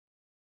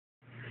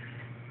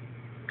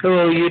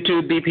Hello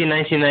YouTube,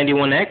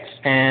 BP1991X,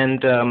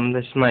 and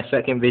this is my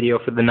second video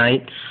for the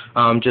night.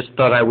 Just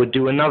thought I would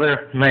do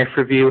another knife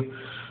review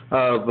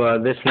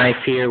of this knife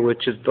here,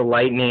 which is the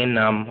Lightning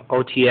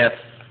OTF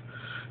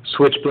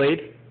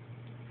Switchblade.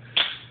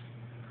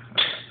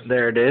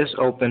 There it is,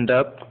 opened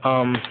up.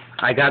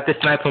 I got this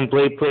knife from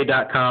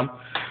BladePlay.com.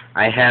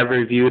 I have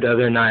reviewed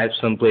other knives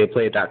from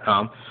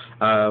BladePlay.com.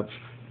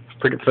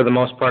 For the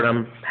most part,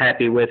 I'm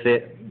happy with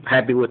it.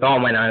 Happy with all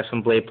my knives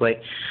from BladePlay.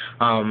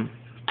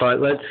 But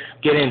let's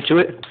get into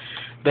it.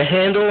 The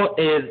handle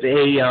is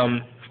a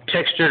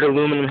textured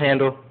aluminum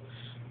handle.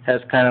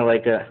 Has kind of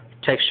like a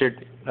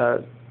textured,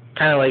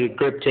 kind of like a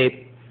grip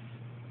tape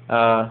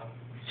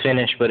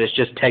finish, but it's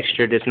just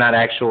textured. It's not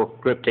actual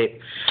grip tape.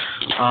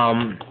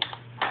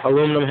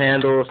 Aluminum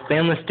handle,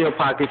 stainless steel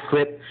pocket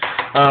clip.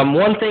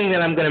 One thing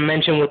that I'm going to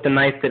mention with the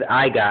knife that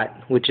I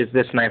got, which is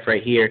this knife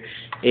right here,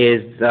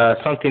 is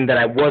something that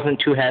I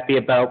wasn't too happy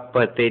about,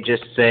 but they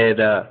just said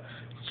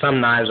some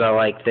knives are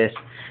like this.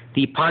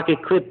 The pocket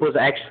clip was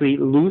actually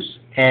loose,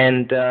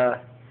 and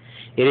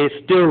it is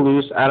still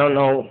loose. I don't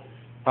know,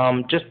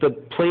 just the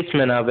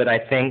placement of it, I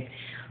think,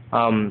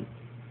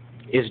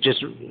 is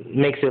just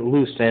makes it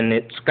loose, and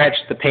it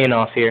scratched the paint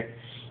off here.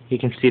 You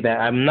can see that.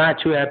 I'm not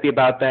too happy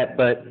about that,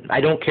 but I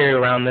don't carry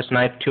around this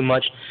knife too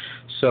much,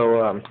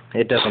 so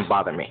it doesn't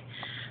bother me.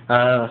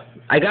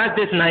 I got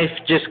this knife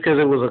just because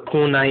it was a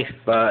cool knife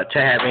to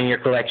have in your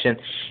collection.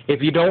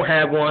 If you don't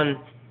have one,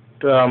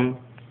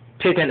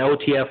 pick an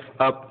OTF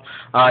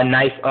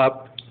knife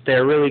up.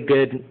 They're really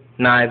good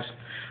knives.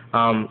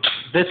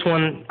 This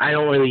one I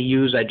don't really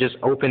use. I just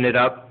open it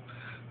up.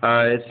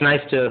 It's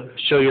nice to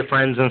show your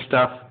friends and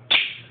stuff.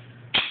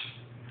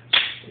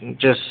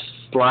 Just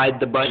slide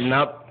the button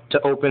up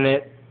to open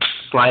it,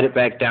 slide it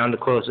back down to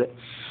close it.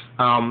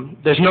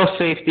 There's no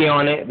safety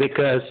on it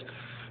because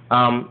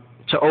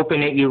to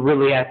open it you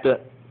really have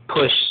to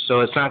push, so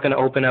it's not going to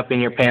open up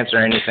in your pants or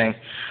anything.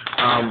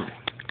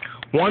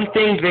 One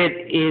thing that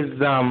is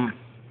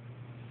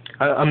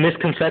a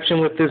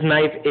misconception with this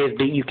knife is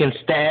that you can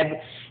stab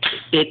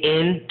it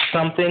in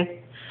something,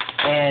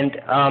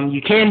 and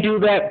you can do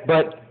that,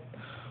 but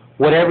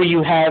whatever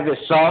you have is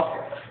soft,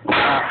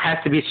 has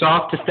to be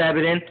soft to stab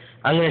it in.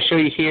 I'm going to show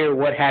you here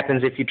what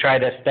happens if you try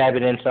to stab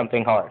it in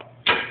something hard.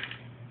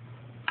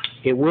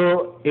 It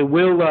will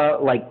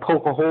like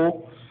poke a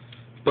hole,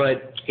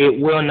 but it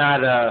will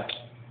not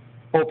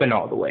open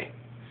all the way.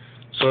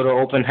 So it'll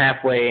open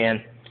halfway,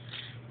 and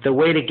the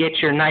way to get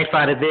your knife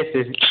out of this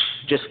is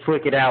just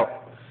flick it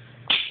out.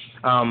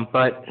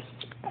 But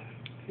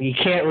you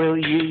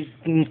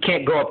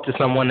can't go up to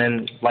someone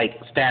and like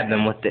stab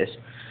them with this.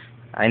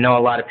 I know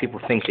a lot of people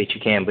think that you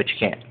can, but you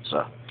can't.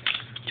 So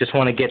just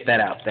want to get that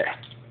out there.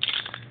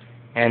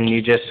 And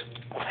you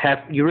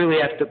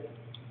really have to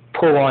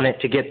pull on it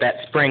to get that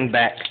spring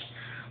back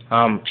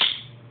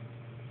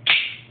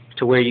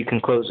to where you can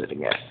close it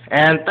again.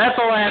 And that's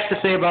all I have to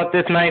say about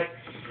this knife.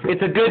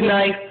 It's a good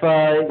knife.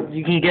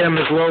 You can get them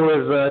as low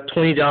as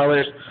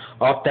 $20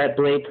 off that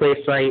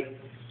BladePlay site.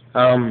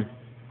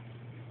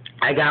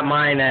 I got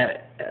mine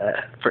at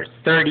for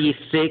 $36.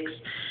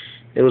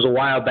 It was a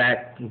while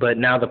back, but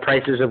now the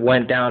prices have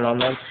went down on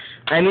them.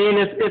 I mean,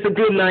 it's a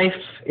good knife.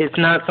 It's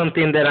not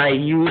something that I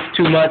use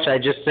too much. I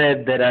just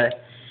said that I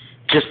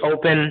just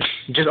open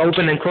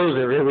and close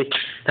it. Really,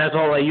 that's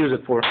all I use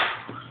it for.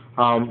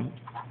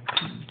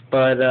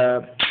 But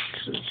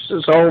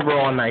it's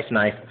overall a nice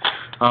knife.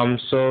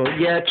 So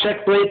yeah,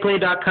 check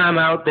BladePlay.com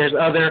out. There's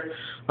other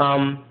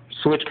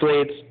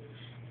switchblades,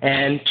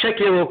 and check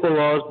your local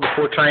laws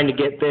before trying to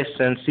get this,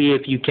 and see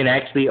if you can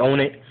actually own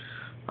it.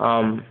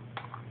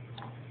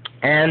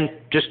 And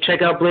just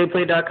check out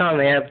BladePlay.com.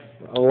 They have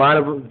a lot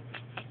of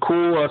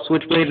cool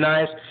switchblade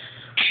knives,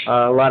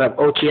 a lot of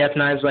OTF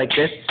knives like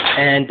this.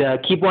 And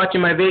keep watching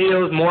my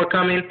videos, more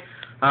coming.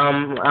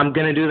 I'm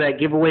going to do that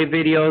giveaway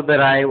video that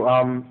I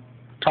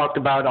talked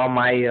about on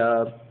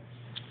my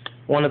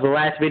one of the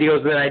last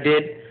videos that I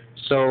did.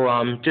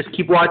 So just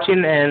keep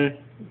watching and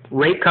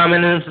rate,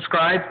 comment, and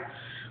subscribe.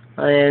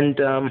 And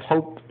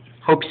hope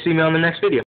you see me on the next video.